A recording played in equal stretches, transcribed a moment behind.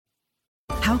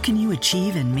How can you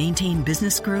achieve and maintain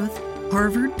business growth?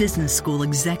 Harvard Business School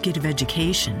Executive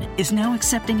Education is now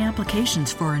accepting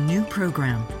applications for a new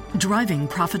program, Driving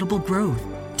Profitable Growth.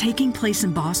 Taking place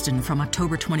in Boston from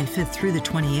October 25th through the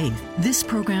 28th, this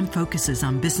program focuses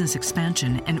on business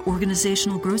expansion and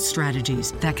organizational growth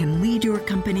strategies that can lead your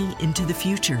company into the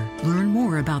future. Learn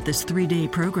more about this 3-day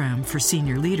program for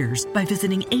senior leaders by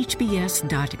visiting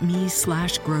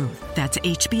hbs.me/growth. That's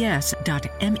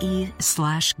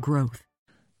hbs.me/growth.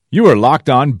 You are Locked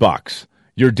On Bucks,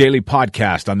 your daily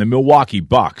podcast on the Milwaukee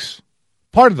Bucks.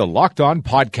 Part of the Locked On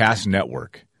Podcast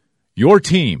Network. Your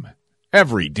team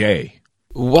every day.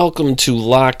 Welcome to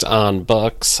Locked On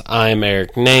Bucks. I'm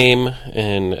Eric Name,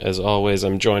 and as always,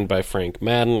 I'm joined by Frank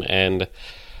Madden, and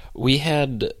we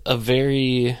had a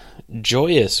very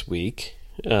joyous week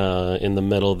in the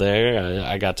middle there.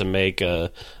 I got to make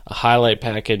a highlight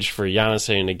package for Giannis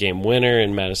hitting a game winner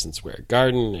in Madison Square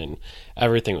Garden, and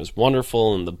everything was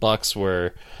wonderful, and the Bucks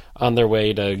were on their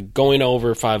way to going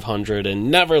over 500 and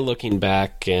never looking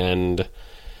back, and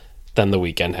then the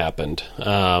weekend happened.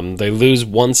 They lose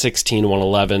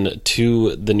 116-111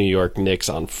 to the New York Knicks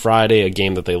on Friday, a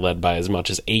game that they led by as much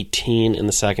as 18 in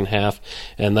the second half.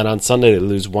 And then on Sunday, they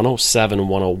lose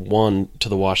 107-101 to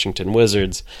the Washington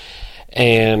Wizards.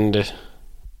 And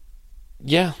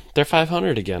yeah, they're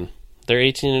 500 again. They're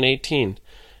 18-18.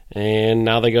 And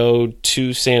now they go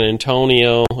to San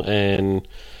Antonio, and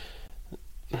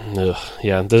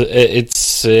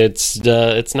it's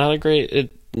not a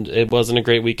great. It wasn't a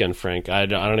great weekend, Frank. I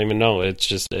don't even know. It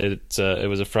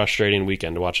was a frustrating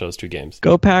weekend to watch those two games.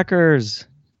 Go Packers!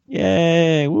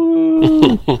 Yay!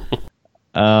 Woo!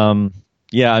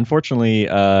 Yeah, unfortunately,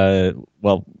 I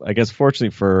guess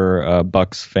fortunately for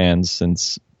Bucks fans,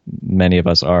 since many of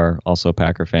us are also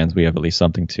Packer fans, we have at least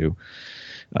something to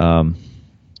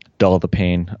dull the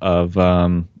pain of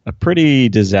a pretty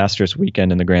disastrous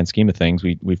weekend in the grand scheme of things.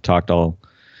 We've talked all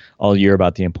year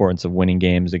about the importance of winning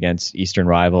games against Eastern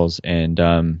rivals, and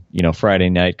Friday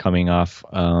night coming off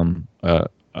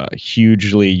a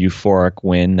hugely euphoric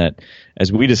win that,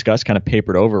 as we discussed, kind of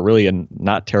papered over really a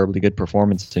not terribly good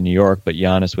performance to New York, but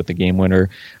Giannis with the game winner.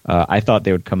 I thought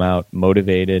they would come out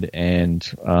motivated and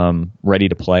ready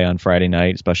to play on Friday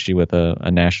night, especially with a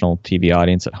national TV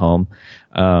audience at home,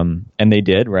 and they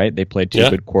did. Right, they played two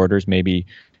good quarters, maybe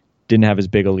didn't have as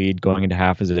big a lead going into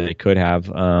half as they could have,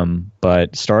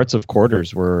 but starts of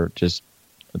quarters were just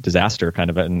a disaster, kind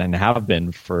of, and have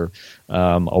been for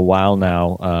a while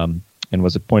now, and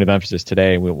was a point of emphasis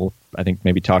today. We'll I think,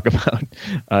 maybe talk about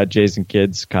Jason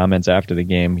Kidd's comments after the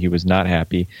game. He was not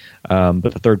happy, but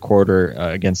the third quarter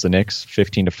against the Knicks,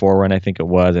 15-4 run, I think it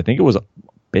was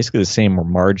basically the same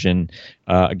margin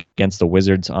against the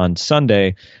Wizards on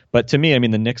Sunday. But to me, I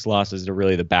mean, the Knicks losses are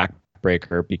really the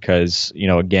backbreaker, because,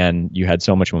 again, you had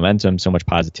so much momentum, so much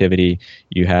positivity.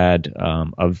 You had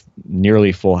a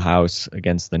nearly full house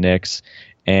against the Knicks,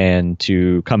 and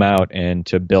to come out and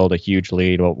to build a huge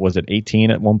lead. What was it,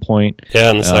 18 at one point? Yeah,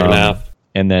 in the second half.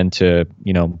 And then to,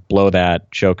 blow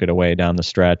that, choke it away down the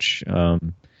stretch.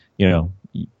 Giannis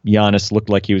looked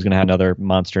like he was going to have another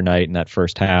monster night in that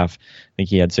first half. I think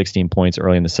he had 16 points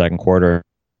early in the second quarter.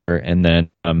 And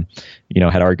then,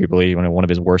 had arguably one of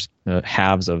his worst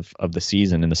halves of the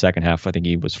season in the second half. I think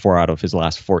he was 4 out of his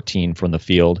last 14 from the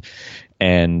field.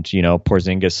 And,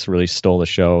 Porzingis really stole the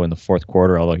show in the fourth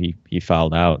quarter, although he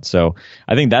fouled out. So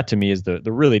I think that, to me, is the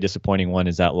really disappointing one,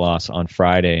 is that loss on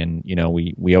Friday. And,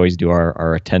 we always do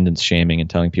our attendance shaming and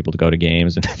telling people to go to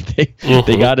games. And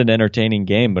they got an entertaining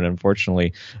game, but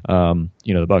unfortunately,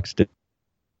 the Bucks did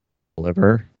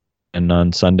deliver. And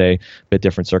on Sunday, a bit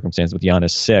different circumstance with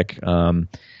Giannis sick.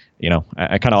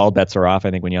 I kind of, all bets are off,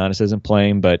 I think, when Giannis isn't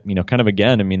playing. But, kind of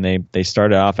again, I mean, they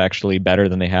started off actually better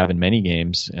than they have in many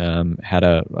games, had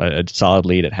a solid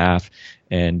lead at half,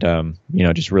 and,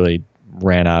 just really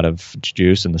ran out of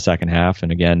juice in the second half.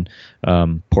 And again,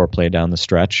 poor play down the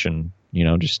stretch, and,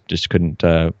 just couldn't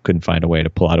find a way to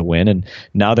pull out a win. And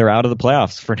now they're out of the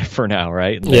playoffs for now,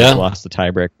 right? They lost the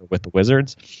tiebreaker with the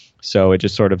Wizards. So it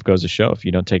just sort of goes to show, if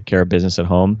you don't take care of business at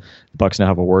home, the Bucks now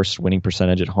have a worse winning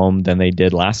percentage at home than they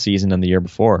did last season and the year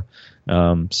before.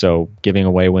 So giving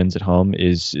away wins at home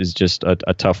is just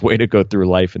a tough way to go through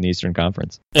life in the Eastern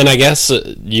Conference. And I guess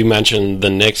you mentioned the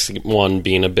Knicks one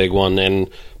being a big one, and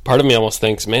part of me almost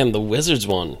thinks, man, the Wizards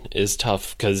one is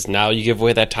tough because now you give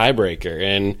away that tiebreaker.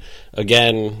 And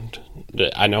again,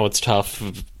 I know it's tough.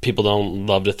 People don't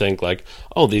love to think like,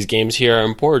 oh, these games here are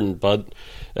important, but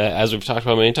as we've talked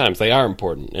about many times, they are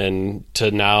important. And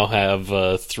to now have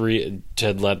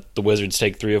to let the Wizards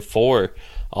take 3 of 4,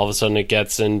 all of a sudden it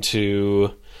gets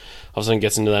into, of a sudden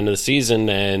gets into the end of the season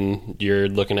and you're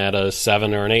looking at a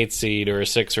 7 or an 8 seed or a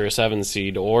 6 or a 7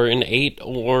 seed or an 8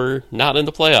 or not in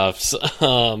the playoffs.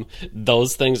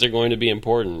 Those things are going to be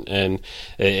important, and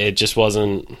it just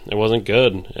wasn't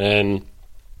good. And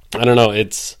I don't know,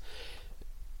 it's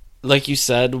like you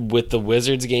said with the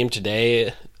Wizards game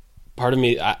today, part of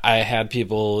me, I had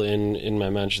people in my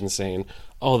mentions saying,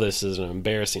 oh, this is an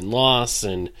embarrassing loss,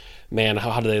 and man,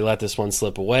 how do they let this one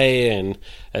slip away? And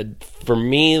for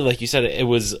me, like you said, it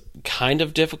was kind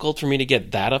of difficult for me to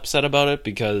get that upset about it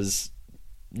because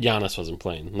Giannis wasn't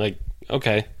playing. Like,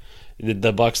 okay,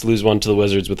 the Bucks lose one to the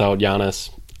Wizards without Giannis.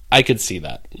 I could see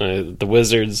that. The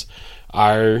Wizards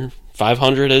are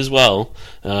 500 as well.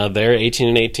 They're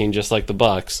 18-18, just like the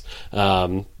Bucks.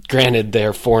 Granted,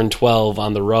 they're 4-12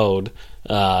 on the road.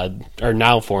 Are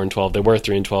now 4-12. They were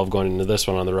 3-12 going into this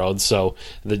one on the road. So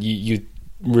that you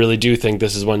really do think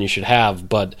this is one you should have.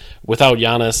 But without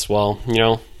Giannis, well,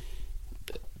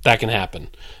 that can happen.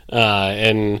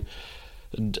 And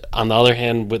on the other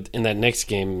hand, in that Knicks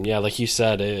game, yeah, like you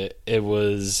said, it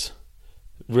was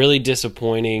really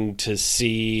disappointing to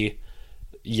see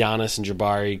Giannis and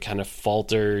Jabari kind of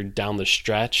falter down the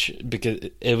stretch, because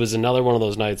it was another one of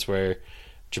those nights where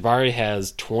Jabari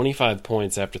has 25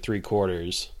 points after 3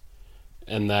 quarters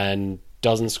and then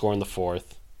doesn't score in the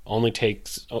fourth, only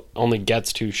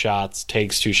gets 2 shots,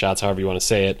 takes 2 shots, however you want to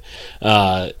say it.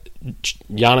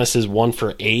 Giannis is 1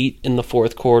 for 8 in the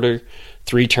fourth quarter,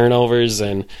 3 turnovers,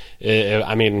 and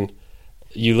I mean,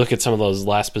 you look at some of those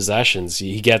last possessions,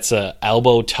 he gets a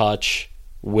elbow touch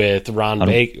with Ron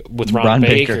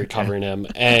Baker covering him,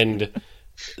 and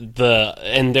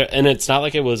it's not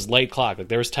like it was late clock. Like,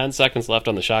 there was 10 seconds left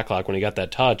on the shot clock when he got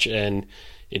that touch, and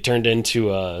it turned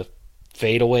into a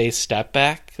fadeaway step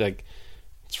back. Like,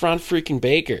 it's Ron freaking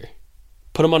Baker.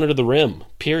 Put him under the rim.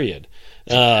 Period.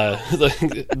 Like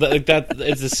that.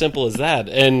 It's as simple as that.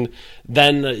 And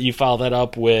then you follow that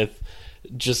up with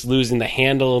just losing the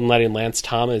handle and letting Lance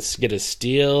Thomas get a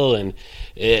steal, and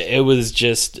it was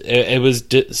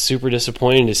super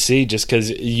disappointing to see, just because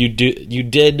you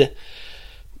did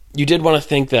want to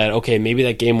think that, okay, maybe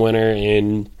that game winner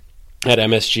at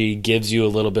MSG gives you a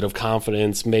little bit of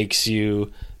confidence, makes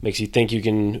you think you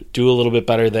can do a little bit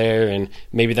better there, and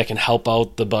maybe that can help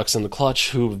out the Bucks in the clutch,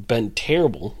 who've been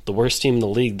terrible, the worst team in the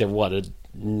league. They're a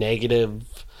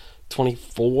negative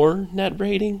 24 net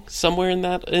rating, somewhere in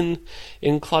that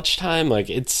in clutch time. Like,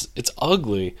 it's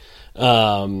ugly.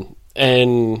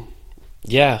 And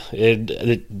yeah,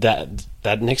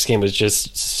 that Knicks game was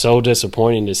just so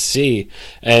disappointing to see.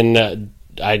 And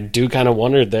I do kind of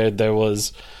wonder, there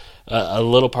was a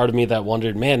little part of me that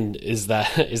wondered, man, is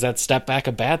that step back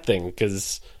a bad thing?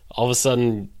 Because all of a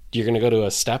sudden you're going to go to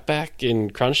a step back in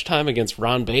crunch time against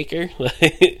Ron Baker.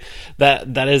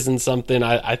 that isn't something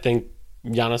I think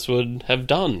Giannis would have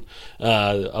done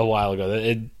a while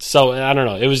ago. So I don't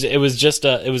know. It was just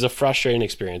a frustrating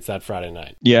experience that Friday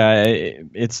night. Yeah,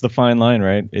 it's the fine line,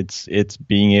 right? It's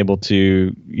being able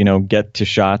to get to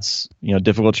shots,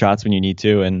 difficult shots when you need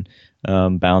to, and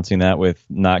balancing that with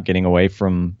not getting away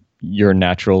from your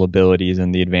natural abilities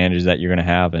and the advantages that you're going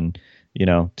to have, and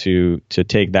to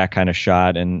take that kind of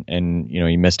shot, and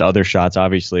you missed other shots.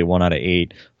 Obviously, 1 out of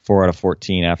 8. 4 out of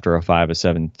 14 after a 5 of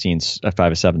 7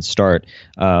 start.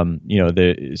 Some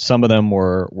of them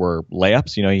were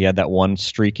layups. He had that one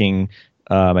streaking,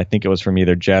 I think it was from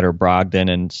either Jet or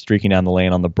Brogdon, and streaking down the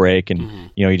lane on the break,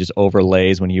 and he just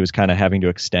overlays when he was kind of having to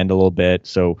extend a little bit.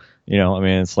 So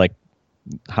it's like,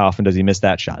 how often does he miss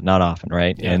that shot? Not often,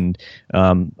 right? Yeah. And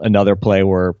another play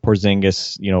where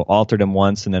Porzingis, altered him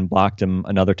once and then blocked him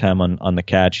another time on the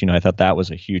catch. I thought that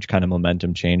was a huge kind of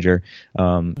momentum changer.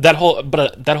 That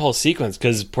whole sequence,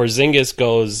 because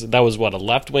Porzingis that was a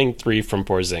left wing 3 from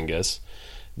Porzingis.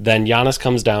 Then Giannis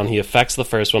comes down, he affects the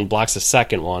first one, blocks the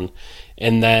second one,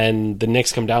 and then the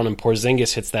Knicks come down and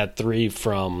Porzingis hits that 3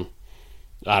 from,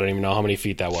 I don't even know how many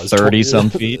feet that was.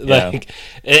 30-some feet. Like,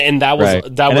 yeah. And that was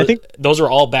right. that and was. I think those were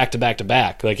all back to back to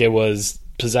back. Like, it was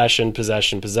possession,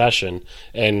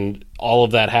 and all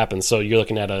of that happened. So you're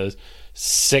looking at a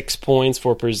 6 points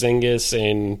for Porzingis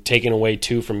and taking away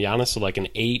 2 from Giannis, so like an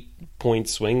 8-point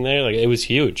swing there. Like, it was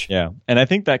huge. Yeah, and I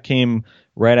think that came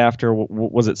right after,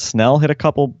 was it Snell hit a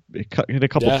couple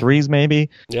threes maybe?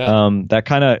 Yeah. That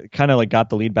kind of like got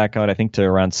the lead back out, I think, to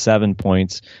around 7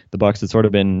 points. The Bucks had sort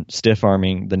of been stiff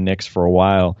arming the Knicks for a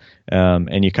while,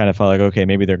 and you kind of felt like, okay,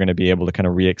 maybe they're going to be able to kind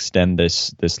of re-extend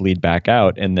this lead back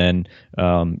out, and then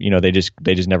they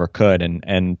just never could,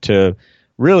 and to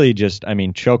really just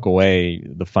choke away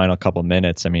the final couple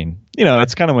minutes.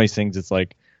 It's kind of one of these things. It's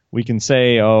like, we can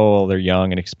say, oh, they're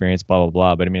young and experienced, blah, blah,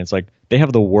 blah. But it's like, they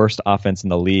have the worst offense in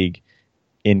the league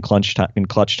in clutch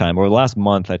time. Over the last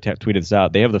month, I tweeted this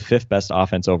out. They have the 5th best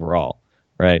offense overall,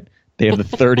 right? They have the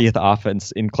 30th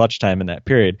offense in clutch time in that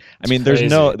period. I mean, there's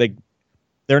no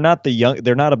they're not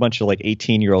they're not a bunch of like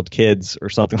 18-year-old kids or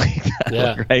something like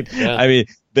that, right? Yeah. I mean,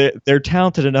 they're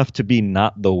talented enough to be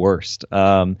not the worst.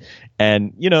 And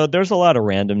there's a lot of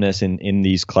randomness in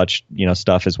these clutch,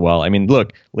 stuff as well. I mean,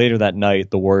 look, later that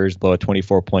night, the Warriors blow a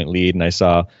 24-point lead, and I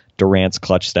saw Durant's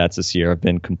clutch stats this year have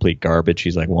been complete garbage.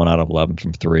 He's like 1 out of 11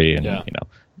 from 3, and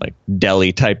like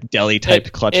Delhi type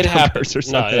clutch numbers or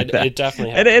something like that. It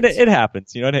definitely happens. It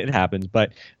happens. It happens.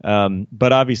 But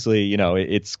obviously,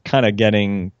 it's kind of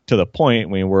getting to the point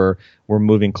when we're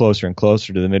moving closer and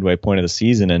closer to the midway point of the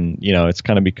season, and it's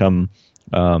kind of become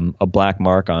a black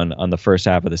mark on the first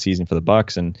half of the season for the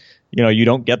Bucks, and you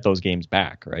don't get those games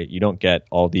back, right? You don't get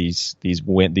all these games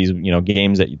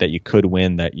that you could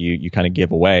win that you kind of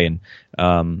give away, and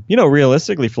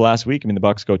realistically for last week, I mean, the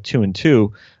Bucks go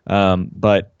 2-2,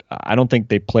 but I don't think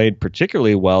they played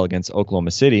particularly well against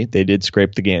Oklahoma City. They did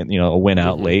scrape the game, a win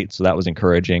out late, so that was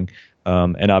encouraging.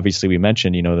 And obviously, we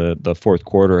mentioned, the fourth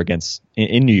quarter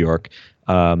in New York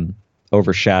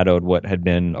overshadowed what had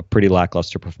been a pretty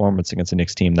lackluster performance against a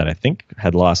Knicks team that I think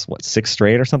had lost 6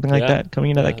 straight or something like that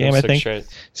coming into that game. I think straight.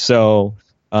 So.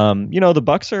 The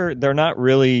Bucks they're not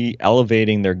really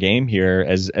elevating their game here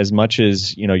as much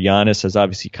as Giannis has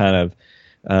obviously kind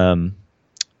of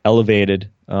elevated.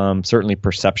 Certainly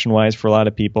perception-wise for a lot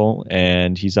of people,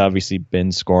 and he's obviously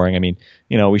been scoring. I mean,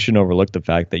 we shouldn't overlook the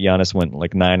fact that Giannis went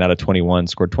like 9 out of 21,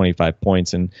 scored 25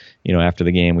 points, and after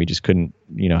the game, we just couldn't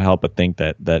help but think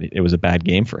that it was a bad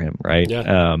game for him, right?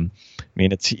 Yeah. I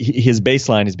mean, his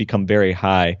baseline has become very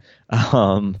high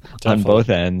on both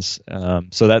ends,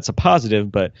 so that's a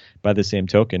positive. But by the same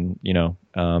token,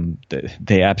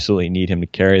 they absolutely need him to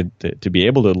carry to be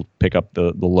able to pick up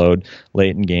the load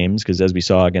late in games, because as we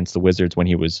saw against the Wizards when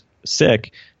he was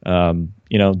sick,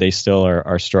 they still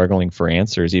are struggling for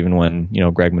answers, even when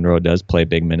Greg Monroe does play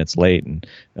big minutes late. And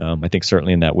I think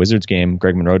certainly in that Wizards game,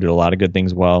 Greg Monroe did a lot of good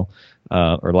things well.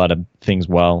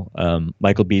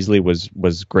 Michael Beasley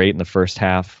was great in the first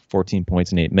half, 14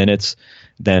 points in 8 minutes,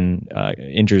 then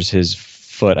injures his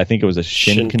foot. I think it was a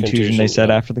shin contusion they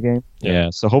said after the game. Yeah.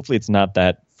 So hopefully it's not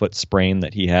that foot sprain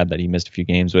that he had that he missed a few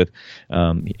games with.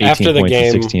 18 after the points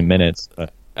game, in 16 minutes.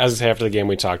 As after the game,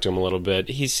 we talked to him a little bit.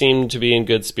 He seemed to be in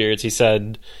good spirits. He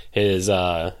said his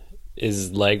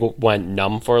leg went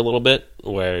numb for a little bit,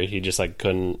 where he just like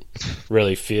couldn't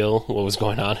really feel what was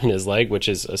going on in his leg, which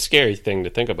is a scary thing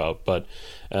to think about. But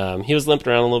he was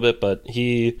limping around a little bit, but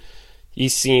he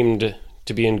seemed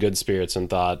to be in good spirits and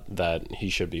thought that he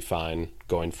should be fine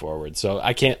going forward. So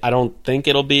I don't think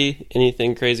it'll be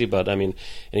anything crazy, but I mean,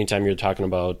 anytime you're talking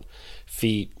about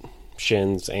feet,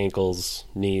 shins, ankles,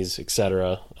 knees,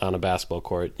 etc. on a basketball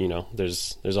court,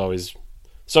 there's always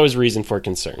reason for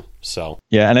concern. So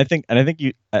yeah, and I think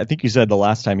you said the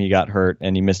last time he got hurt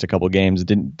and he missed a couple games,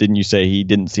 didn't you say he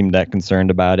didn't seem that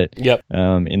concerned about it? Yep.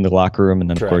 In the locker room, and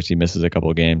then Correct. Of course he misses a couple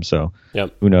of games. So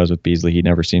yep. Who knows with Beasley? He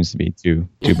never seems to be too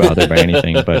bothered by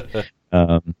anything. But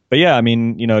yeah, I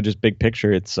mean, just big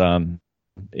picture, it's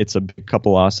a big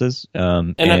couple losses,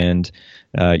 and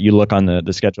you look on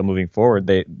the schedule moving forward.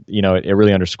 It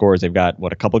really underscores they've got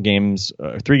a couple games,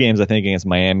 3 games I think against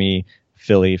Miami,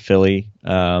 Philly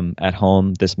at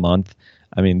home this month.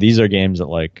 I mean, these are games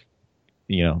that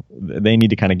they need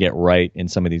to kind of get right in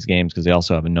some of these games, because they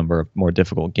also have a number of more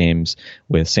difficult games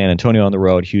with San Antonio on the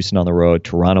road, Houston on the road,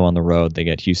 Toronto on the road. They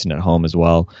get Houston at home as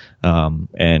well. I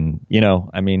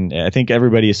mean, I think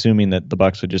everybody assuming that the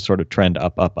Bucks would just sort of trend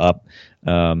up.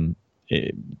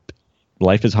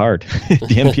 Life is hard. The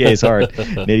NBA is hard.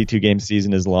 An 82-game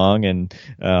season is long, and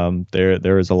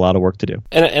there is a lot of work to do.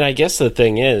 And I guess the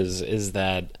thing is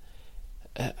that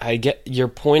I get your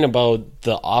point about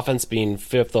the offense being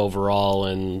 5th overall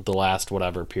in the last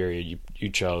whatever period you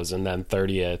chose, and then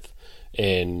 30th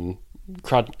in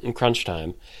crunch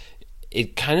time.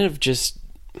 It kind of just,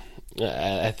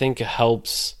 I think,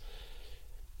 helps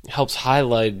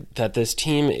highlight that this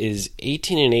team is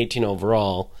 18-18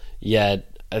 overall, yet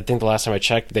I think the last time I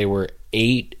checked, they were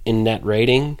 8 in net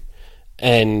rating.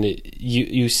 And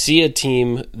you see a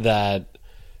team that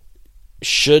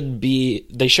should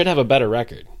have a better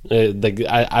record.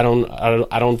 I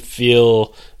don't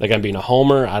feel like I'm being a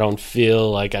homer. I don't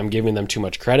feel like I'm giving them too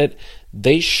much credit.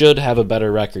 They should have a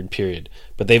better record, period.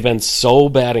 But they've been so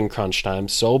bad in crunch time,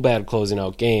 so bad closing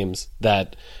out games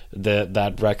that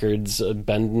that record's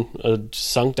been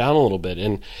sunk down a little bit.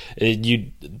 And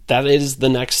that is the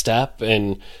next step.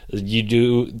 And you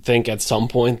do think at some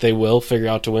point they will figure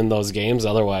out to win those games.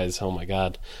 Otherwise, oh my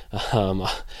God,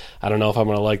 I don't know if I'm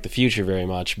going to like the future very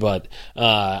much. But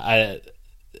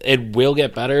it will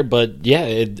get better. But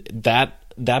yeah,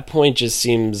 that point just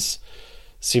seems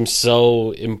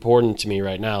so important to me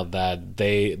right now, that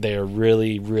they are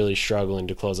really, really struggling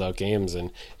to close out games,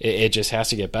 and it just has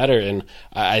to get better. And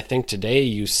I think today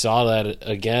you saw that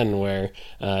again, where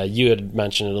you had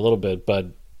mentioned it a little bit, but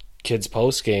Kidd's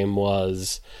post game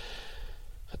was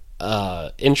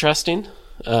interesting.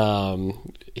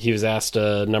 He was asked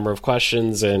a number of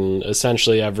questions, and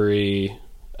essentially every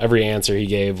answer he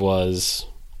gave was,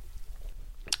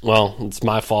 well, it's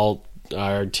my fault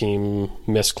our team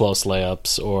missed close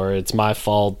layups, or it's my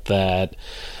fault that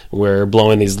we're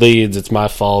blowing these leads, it's my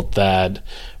fault that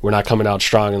we're not coming out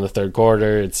strong in the third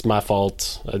quarter, it's my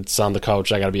fault, it's on the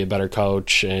coach, I got to be a better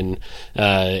coach. And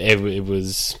it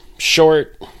was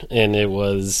short, and it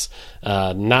was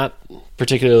not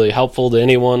particularly helpful to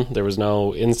anyone. There was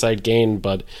no insight gained,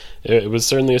 but it was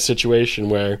certainly a situation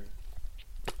where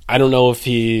I don't know if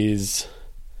he's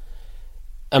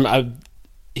at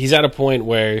a point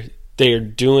where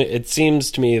it seems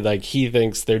to me like he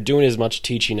thinks they're doing as much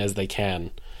teaching as they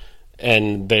can,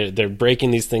 and they're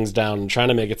breaking these things down and trying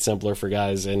to make it simpler for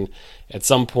guys, and at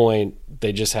some point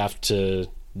they just have to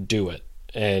do it.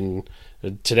 And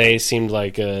today seemed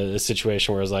like a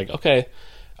situation where I was like, okay,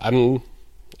 I'm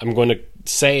going to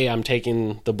say I'm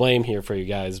taking the blame here for you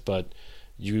guys, but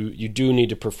you do need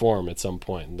to perform at some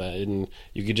point. And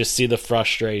you could just see the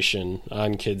frustration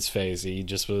on Kidd's face. He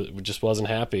just wasn't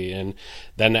happy. And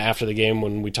then after the game,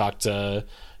 when we talked to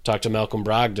Malcolm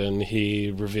Brogdon,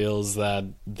 he reveals that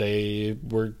they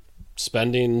were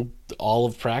spending all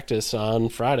of practice on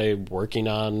Friday working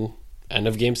on end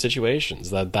of game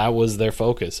situations. That was their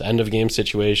focus, end of game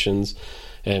situations,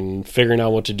 and figuring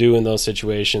out what to do in those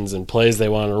situations, and plays they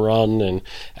want to run, and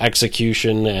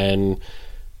execution. And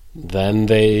then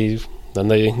they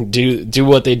do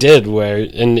what they did,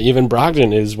 and even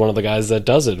Brogdon is one of the guys that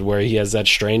does it, where he has that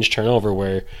strange turnover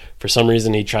where for some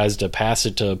reason he tries to pass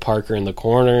it to Parker in the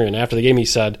corner, and after the game he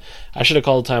said, I should have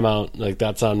called a timeout, like,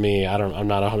 that's on me, I'm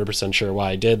not 100% sure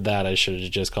why I did that, I should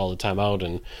have just called a timeout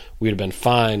and we'd have been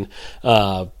fine.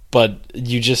 But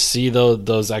you just see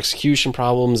those execution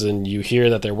problems, and you hear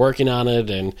that they're working on it,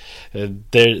 and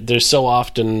there's so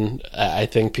often, I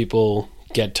think people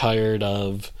get tired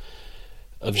of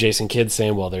Jason Kidd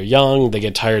saying, well, they're young. They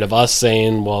get tired of us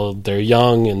saying, well, they're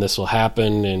young and this will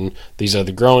happen and these are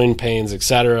the growing pains,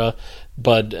 etc.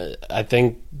 But I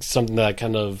think something that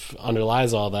kind of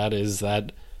underlies all that is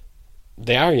that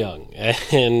they are young,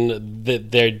 and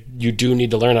that you do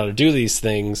need to learn how to do these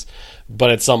things.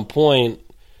 But at some point,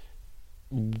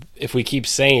 if we keep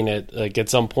saying it, like, at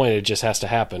some point it just has to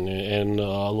happen, and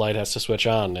a light has to switch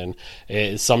on,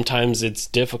 and sometimes it's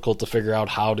difficult to figure out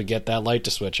how to get that light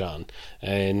to switch on,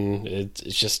 and it's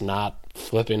just not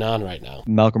flipping on right now.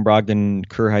 Malcolm Brogdon,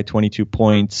 career high 22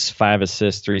 points, 5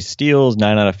 assists, 3 steals,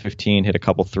 9 out of 15, hit a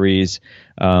couple threes,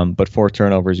 but 4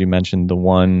 turnovers. You mentioned the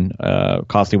one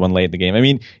costly one late in the game. I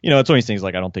mean, it's always things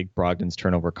like, I don't think Brogdon's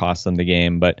turnover cost them the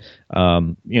game, but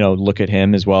look at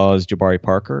him as well as Jabari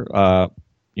Parker.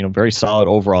 Very solid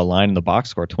overall line in the box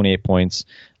score, 28 points,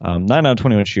 9 out of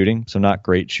 21 shooting, so not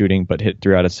great shooting, but hit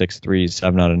 3 out of 6 threes,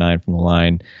 7 out of 9 from the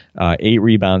line, 8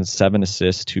 rebounds, 7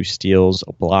 assists, 2 steals,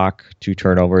 a block, 2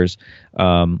 turnovers.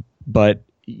 But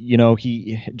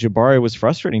Jabari was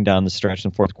frustrating down the stretch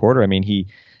in the fourth quarter. I mean, he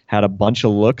had a bunch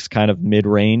of looks kind of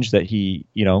mid-range that he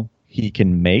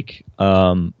can make,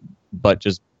 but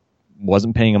just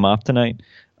wasn't paying him off tonight.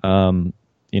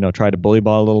 Tried to bully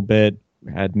ball a little bit,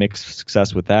 had mixed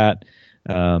success with that.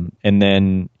 And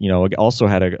then, also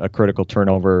had a critical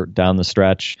turnover down the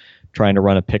stretch, trying to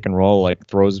run a pick and roll, like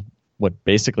throws what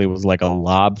basically was like a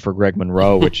lob for Greg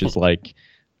Monroe, which is like,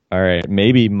 all right,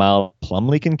 maybe Miles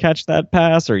Plumlee can catch that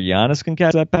pass or Giannis can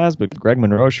catch that pass, but Greg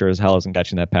Monroe sure as hell isn't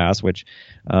catching that pass, which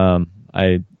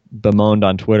I bemoaned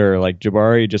on Twitter. Like,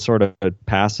 Jabari just sort of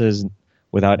passes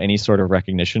without any sort of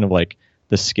recognition of like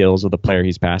the skills of the player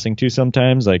he's passing to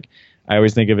sometimes. Like, I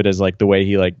always think of it as like the way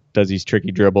he like does these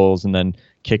tricky dribbles and then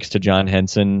kicks to John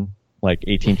Henson like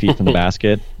 18 feet from the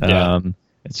basket. Yeah.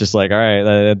 It's just like, all right,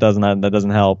 that doesn't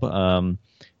help.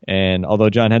 And although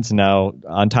John Henson now,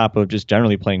 on top of just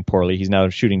generally playing poorly, he's now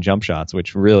shooting jump shots,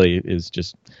 which really is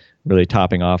just really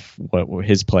topping off what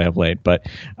his play of late. But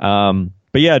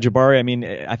yeah, Jabari, I mean,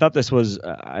 I thought this was,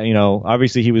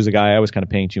 obviously he was the guy I was kind of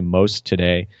paying to most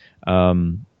today.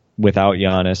 Without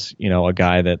Giannis, a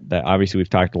guy that obviously we've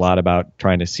talked a lot about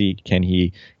trying to see, can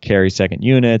he carry second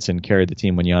units and carry the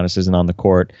team when Giannis isn't on the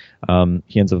court?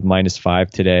 He ends up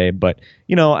 -5 today, but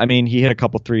I mean, he hit a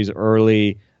couple threes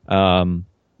early.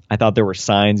 I thought there were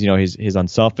signs, his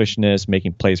unselfishness,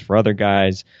 making plays for other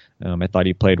guys. I thought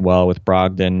he played well with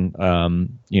Brogdon.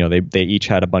 They each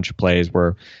had a bunch of plays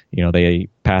where, they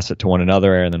pass it to one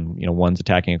another, and then, one's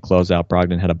attacking a closeout.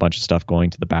 Brogdon had a bunch of stuff going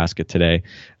to the basket today.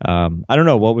 I don't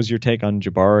know. What was your take on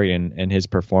Jabari and his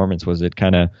performance? Was it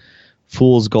kind of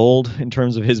fool's gold in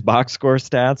terms of his box score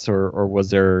stats, or was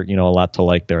there, a lot to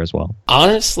like there as well?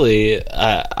 Honestly,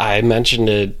 I mentioned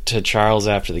it to Charles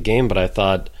after the game, but I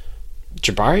thought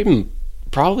Jabari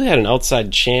probably had an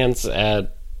outside chance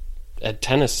at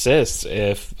 10 assists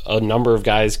if a number of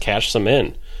guys cashed them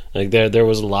in. Like there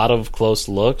was a lot of close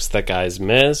looks that guys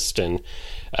missed, and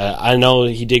I know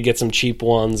he did get some cheap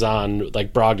ones on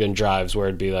like Brogdon drives where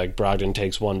it'd be like Brogdon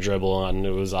takes one dribble and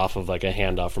it was off of like a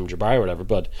handoff from Jabari or whatever,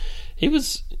 but he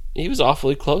was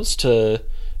awfully close to,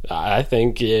 I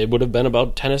think it would have been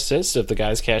about 10 assists if the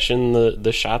guys cash in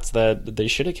the shots that they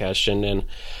should have cashed in. And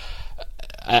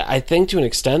I think to an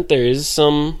extent there is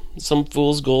some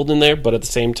fool's gold in there, but at the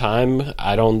same time,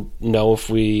 I don't know if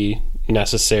we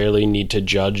necessarily need to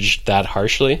judge that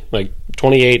harshly. Like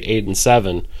 28, 8, and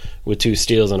 7 with 2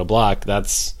 steals and a block,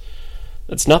 that's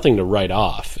nothing to write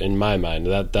off in my mind.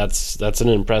 That's an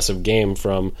impressive game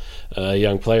from a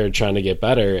young player trying to get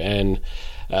better. And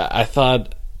I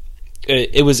thought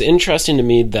it was interesting to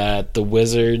me that the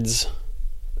Wizards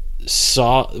to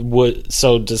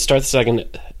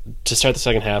start the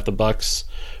second half, the Bucks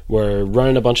were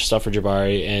running a bunch of stuff for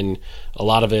Jabari, and a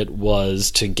lot of it was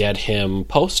to get him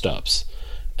post-ups.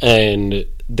 And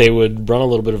they would run a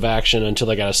little bit of action until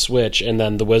they got a switch, and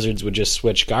then the Wizards would just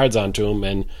switch guards onto him,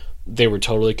 and they were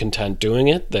totally content doing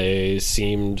it. They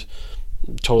seemed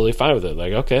totally fine with it.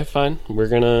 Like, okay, fine,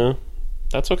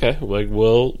 that's okay. Like,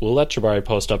 we'll let Jabari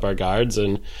post up our guards,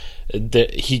 and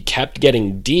he kept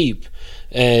getting deep,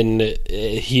 and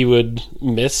he would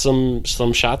miss some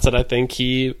shots that I think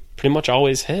he pretty much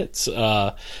always hits.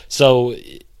 So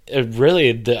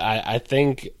really, I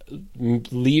think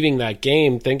leaving that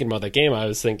game, thinking about that game, I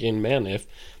was thinking, man, if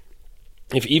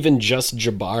even just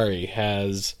Jabari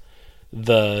has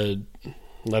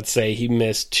let's say he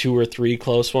missed 2 or 3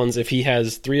 close ones, if he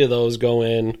has 3 of those go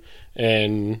in,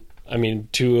 and I mean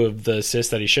 2 of the assists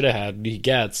that he should have had, he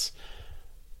gets,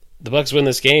 the Bucks win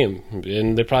this game,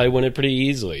 and they probably win it pretty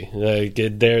easily.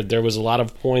 There was a lot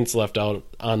of points left out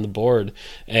on the board,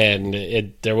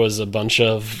 and there was a bunch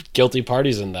of guilty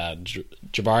parties in that.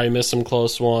 Jabari missed some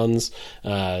close ones.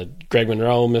 Greg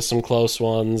Monroe missed some close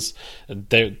ones.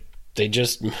 They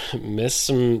just missed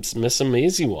some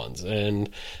easy ones,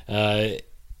 and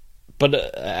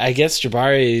but I guess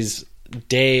Jabari's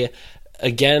day,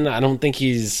 again, I don't think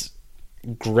he's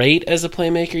great as a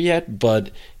playmaker yet, but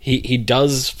he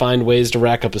does find ways to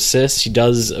rack up assists. He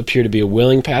does appear to be a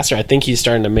willing passer. I think he's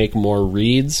starting to make more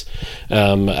reads.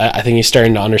 I think he's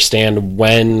starting to understand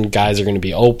when guys are going to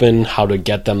be open, how to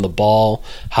get them the ball,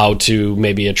 how to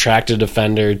maybe attract a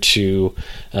defender to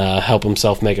help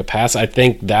himself make a pass. I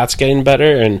think that's getting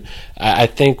better, and I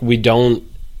think we don't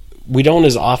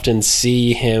as often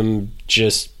see him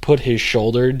just put his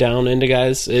shoulder down into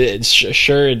guys.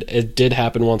 It did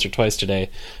happen once or twice today,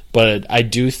 but I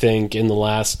do think in the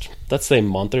last, let's say,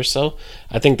 month or so,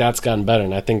 I think that's gotten better,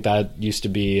 and I think that used to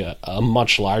be a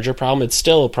much larger problem. It's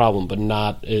still a problem, but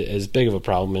not as big of a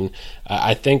problem, and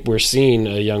I think we're seeing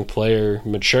a young player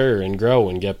mature and grow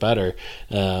and get better.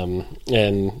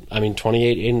 And I mean,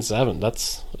 28, 8, and 7,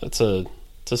 that's a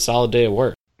solid day of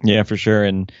work. Yeah, for sure.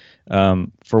 And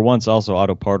for once, also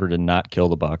Otto Porter did not kill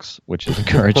the Bucks, which is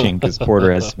encouraging because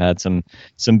Porter has had some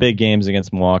big games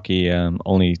against Milwaukee.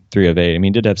 Only 3 of 8. I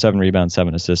mean, did have 7 rebounds,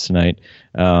 7 assists tonight,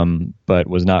 but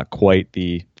was not quite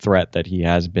the threat that he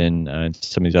has been in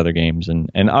some of these other games.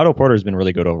 And Otto Porter has been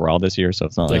really good overall this year, so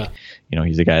it's not like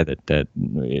he's a guy that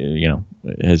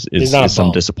is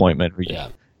some disappointment.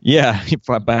 Yeah,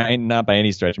 not by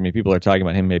any stretch. I mean, people are talking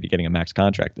about him maybe getting a max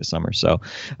contract this summer. So.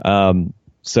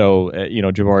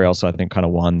 Jabari also, I think, kind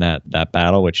of won that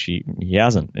battle, which he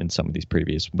hasn't in some of these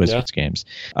previous Wizards games.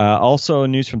 Also,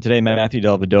 news from today, Matthew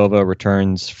Dellavedova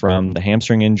returns from the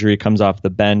hamstring injury, comes off the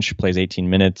bench, plays 18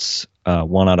 minutes,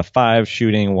 1 out of 5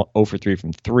 shooting, 0 for 3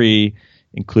 from 3,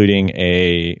 including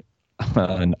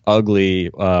an ugly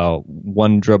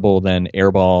 1 dribble, then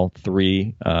airball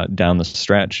 3 down the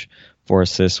stretch, 4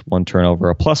 assists, 1 turnover,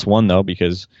 a +1 though,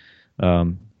 because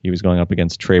he was going up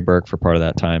against Trey Burke for part of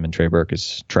that time, and Trey Burke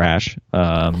is trash.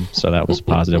 So that was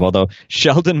positive. Although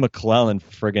Sheldon McClellan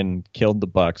friggin' killed the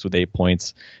Bucks with 8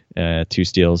 points, 2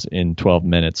 steals in 12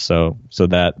 minutes. So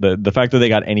that the fact that they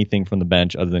got anything from the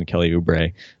bench other than Kelly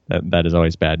Oubre, that is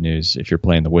always bad news if you're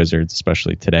playing the Wizards,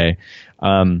 especially today.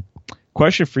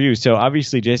 Question for you. So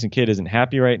obviously Jason Kidd isn't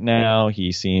happy right now.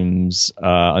 He seems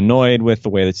annoyed with the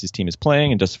way that his team is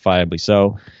playing, and justifiably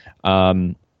so.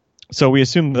 So we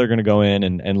assume they're going to go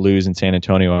in and lose in San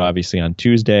Antonio, obviously, on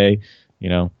Tuesday.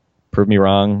 Prove me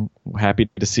wrong. Happy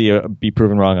to be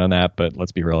proven wrong on that, but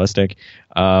let's be realistic.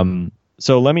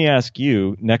 So let me ask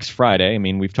you, next Friday, I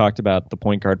mean, we've talked about the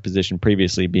point guard position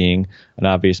previously being an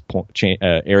obvious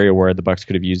area where the Bucks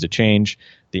could have used a change.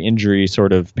 The injury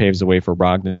sort of paves the way for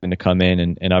Brogdon to come in,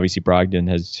 and obviously Brogdon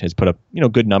has put up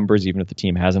good numbers, even if the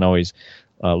team hasn't always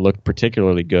looked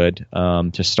particularly good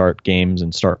to start games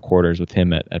and start quarters with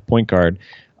him at point guard.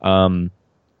 John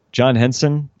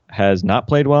Henson has not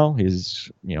played well. His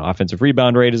offensive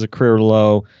rebound rate is a career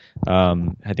low.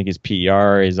 I think his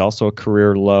PER is also a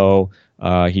career low.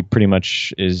 He pretty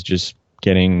much is just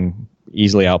getting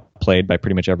easily outplayed by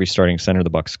pretty much every starting center the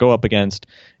Bucks go up against,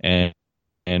 and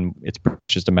it's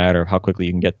just a matter of how quickly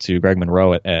you can get to Greg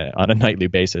Monroe on a nightly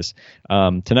basis.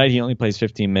 Tonight he only plays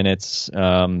 15 minutes.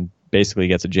 Basically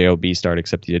gets a JOB start,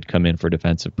 except he did come in for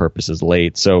defensive purposes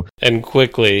late. And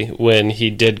quickly, when he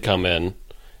did come in,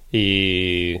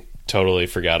 he totally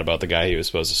forgot about the guy he was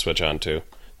supposed to switch on to,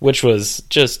 which was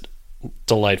just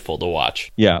delightful to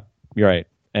watch. Yeah, you're right.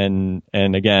 And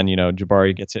again,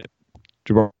 Jabari gets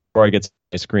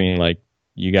a screen, like,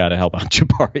 you got to help out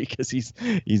Jabari because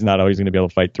he's not always going to be able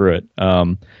to fight through it.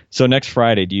 So next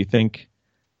Friday, do you think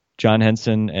John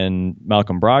Henson and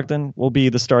Malcolm Brogdon will be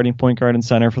the starting point guard and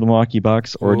center for the Milwaukee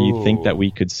Bucks, or do you think that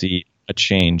we could see a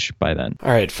change by then?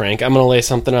 All right, Frank, I'm going to lay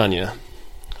something on you.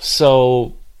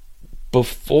 So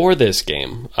before this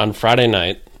game on Friday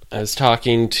night, I was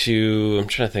talking to, I'm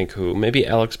trying to think who, maybe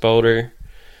Alex Boder,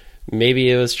 maybe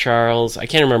it was Charles, I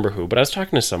can't remember who, but I was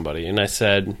talking to somebody and I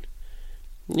said,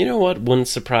 you know what wouldn't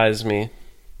surprise me?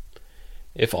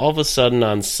 If all of a sudden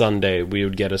on Sunday we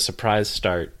would get a surprise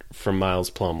start from Miles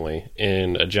Plumlee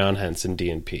in a John Henson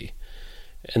DNP.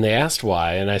 And they asked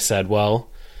why, and I said, well,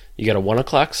 you got a 1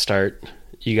 o'clock start,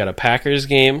 you got a Packers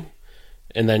game,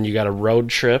 and then you got a road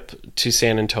trip to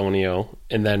San Antonio,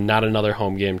 and then not another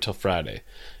home game till Friday.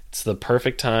 It's the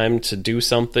perfect time to do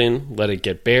something, let it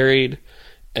get buried,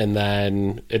 and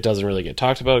then it doesn't really get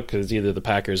talked about because either the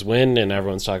Packers win and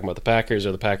everyone's talking about the Packers,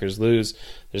 or the Packers lose.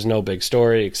 There's no big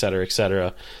story, et cetera, et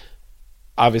cetera.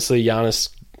 Obviously, Giannis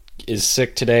is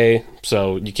sick today,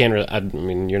 so you can't really,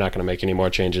 you're not going to make any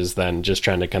more changes than just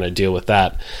trying to kind of deal with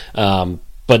that.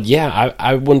 But yeah,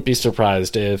 I wouldn't be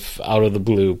surprised if out of the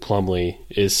blue Plumlee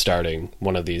is starting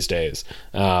one of these days.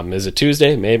 Is it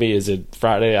Tuesday? Maybe. Is it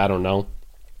Friday? I don't know.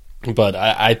 But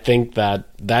I think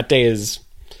that day is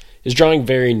drawing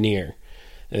very near.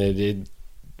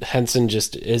 Henson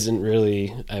just isn't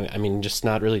really, just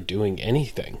not really doing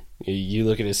anything. You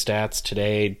look at his stats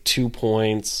today, 2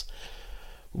 points,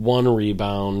 1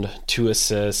 rebound, 2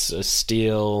 assists, a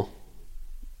steal,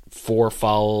 4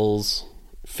 fouls,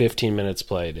 15 minutes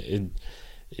played.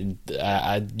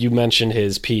 You mentioned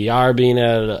his PER being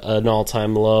at an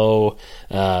all-time low.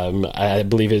 I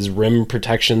believe his rim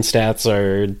protection stats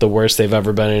are the worst they've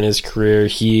ever been in his career.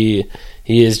 He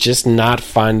is just not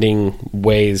finding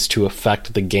ways to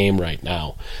affect the game right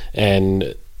now.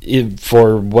 And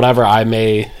for whatever I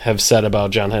may have said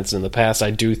about John Henson in the past,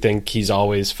 I do think he's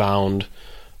always found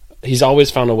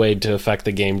a way to affect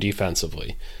the game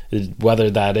defensively. Whether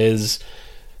that is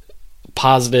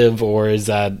positive or is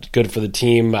that good for the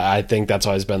team, I think that's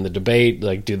always been the debate.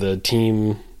 Like, does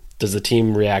the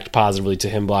team react positively to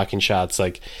him blocking shots?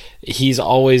 Like, he's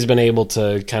always been able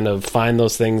to kind of find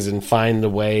those things and find a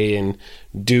way and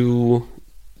do,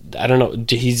 I don't know,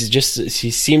 he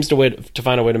seems to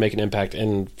find a way to make an impact,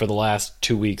 and for the last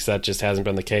 2 weeks that just hasn't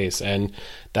been the case, and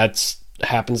that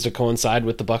happens to coincide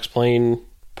with the Bucks playing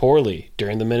poorly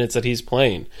during the minutes that he's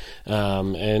playing.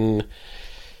 And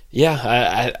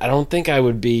yeah, I don't think I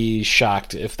would be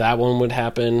shocked if that one would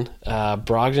happen.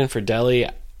 Brogdon for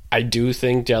Delly, I do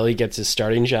think Delly gets his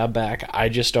starting job back. I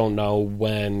just don't know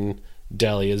when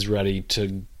Delly is ready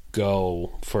to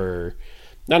go for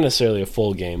not necessarily a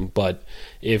full game, but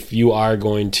if you are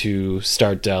going to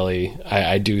start Delly,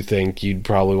 I do think you'd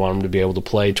probably want him to be able to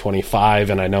play 25,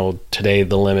 and I know today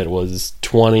the limit was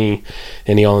 20,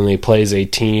 and he only plays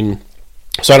 18.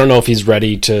 So I don't know if he's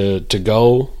ready to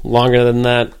go longer than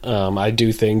that. I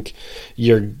do think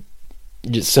you're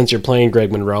since you're playing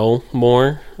Greg Monroe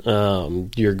more,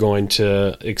 you're going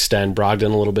to extend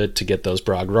Brogdon a little bit to get those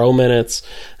Brog Rowe minutes.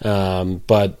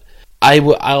 But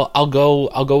I'll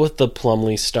go with the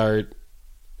Plumlee start.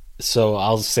 So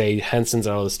I'll say Henson's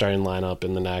out of the starting lineup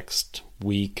in the next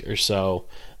week or so,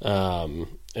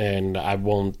 and I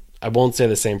won't say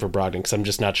the same for Brogdon because I'm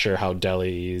just not sure how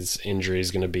Delly's injury is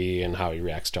going to be and how he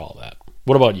reacts to all that.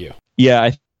 What about you? Yeah,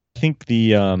 I think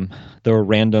the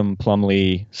random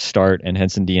Plumlee start and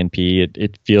Henson DNP,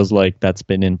 it feels like that's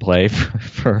been in play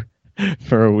for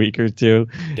a week or two.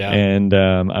 Yeah. And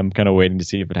I'm kind of waiting to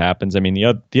see if it happens. I mean,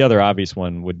 the other obvious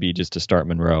one would be just to start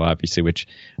Monroe, obviously, which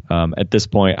at this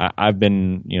point I've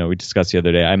been, we discussed the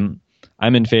other day.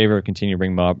 I'm in favor of continuing to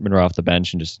bring Monroe off the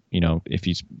bench and just, if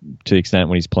he's to the extent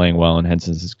when he's playing well and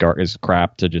Henson's is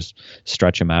crap, to just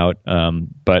stretch him out.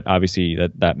 But obviously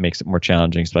that makes it more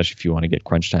challenging, especially if you want to get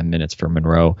crunch time minutes for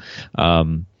Monroe.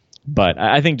 But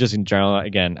I think just in general,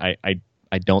 again,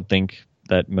 I don't think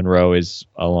that Monroe is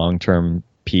a long-term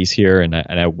piece here, and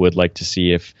I would like to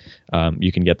see if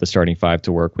you can get the starting five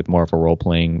to work with more of a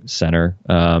role-playing center.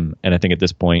 And I think at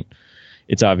this point,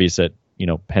 it's obvious that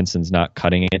Henson's not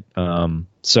cutting it.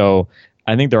 So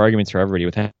I think there are arguments for everybody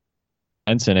with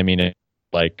Henson. I mean,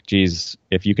 geez,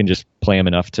 if you can just play him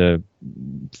enough to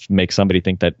make somebody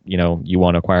think that you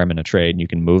want to acquire him in a trade and you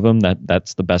can move him,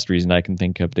 that's the best reason I can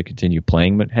think of to continue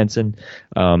playing Henson.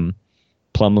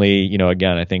 Plumlee,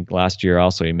 again, I think last year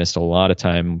also he missed a lot of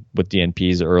time with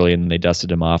DNPs early and they dusted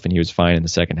him off and he was fine in the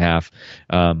second half.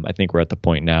 I think we're at the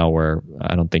point now where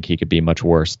I don't think he could be much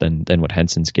worse than what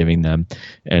Henson's giving them.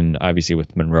 And obviously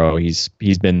with Monroe, he's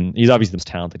obviously the most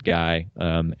talented guy,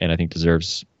 and I think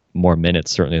deserves more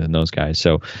minutes certainly than those guys.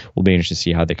 So we'll be interested to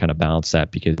see how they kind of balance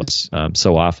that, because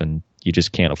so often you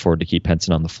just can't afford to keep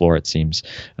Henson on the floor, it seems.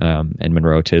 And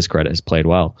Monroe, to his credit, has played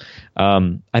well.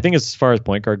 I think as far as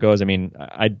point guard goes, I mean,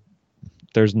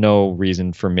 there's no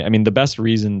reason for me. I mean, the best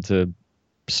reason to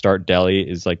start Delly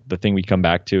is the thing we come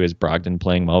back to is Brogdon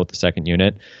playing well with the second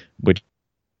unit, which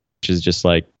is just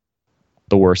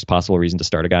the worst possible reason to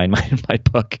start a guy in my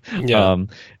book. Yeah.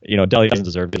 Delly doesn't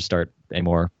deserve to start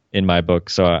anymore in my book.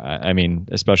 So, I mean,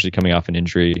 especially coming off an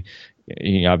injury,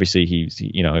 obviously he's,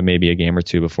 it may be a game or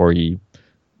two before he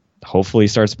hopefully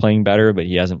starts playing better, but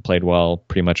he hasn't played well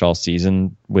pretty much all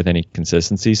season with any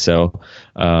consistency. So,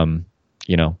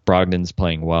 Brogdon's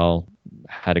playing well,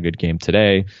 had a good game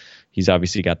today. He's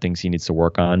obviously got things he needs to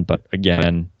work on, but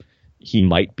again, he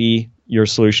might be your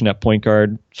solution at point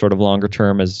guard sort of longer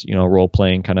term as, role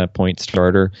playing kind of point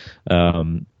starter.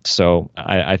 So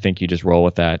I think you just roll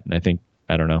with that. And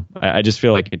I don't know. I just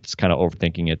feel like it's kind of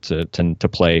overthinking it to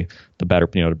play the better,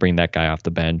 to bring that guy off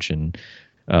the bench. And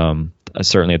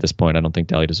certainly at this point, I don't think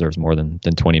Delly deserves more than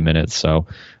 20 minutes. So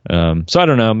I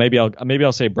don't know. Maybe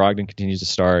I'll say Brogdon continues to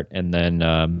start, and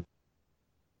then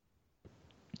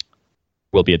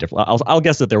will be a different. I'll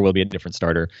guess that there will be a different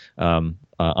starter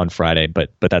on Friday.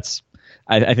 But that's.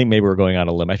 I think maybe we're going on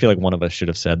a limb. I feel like one of us should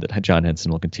have said that John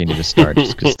Henson will continue to start,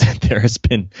 just because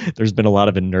there's been a lot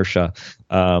of inertia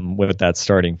with that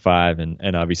starting five,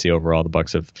 and obviously overall the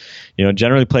Bucks have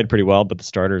generally played pretty well, but the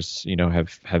starters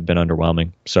have been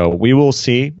underwhelming. So we will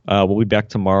see. We'll be back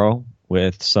tomorrow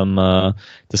with some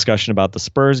discussion about the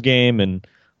Spurs game and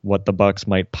what the Bucks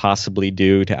might possibly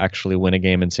do to actually win a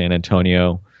game in San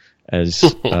Antonio, as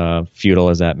futile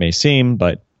as that may seem,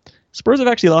 but Spurs have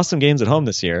actually lost some games at home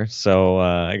this year, so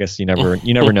I guess you never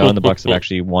know. And the Bucks have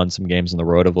actually won some games on the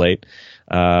road of late.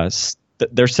 They're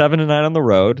 7-9 on the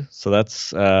road, so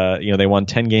that's they won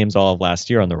 10 games all of last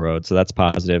year on the road, so that's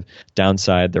positive.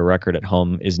 Downside, their record at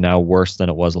home is now worse than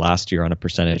it was last year on a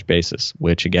percentage basis,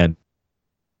 which again,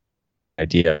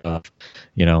 idea of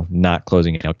not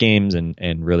closing out games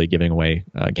and really giving away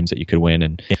games that you could win,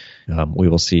 and we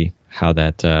will see how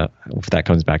that if that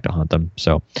comes back to haunt them.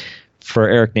 So. For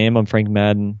Eric Name, I'm Frank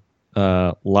Madden,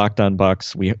 Locked On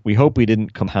Bucks. We hope we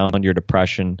didn't compound your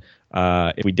depression.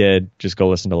 If we did, just go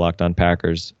listen to Locked On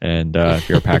Packers. And if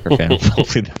you're a Packer fan,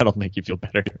 hopefully that'll make you feel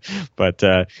better. But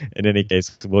in any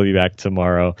case, we'll be back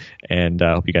tomorrow, and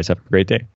hope you guys have a great day.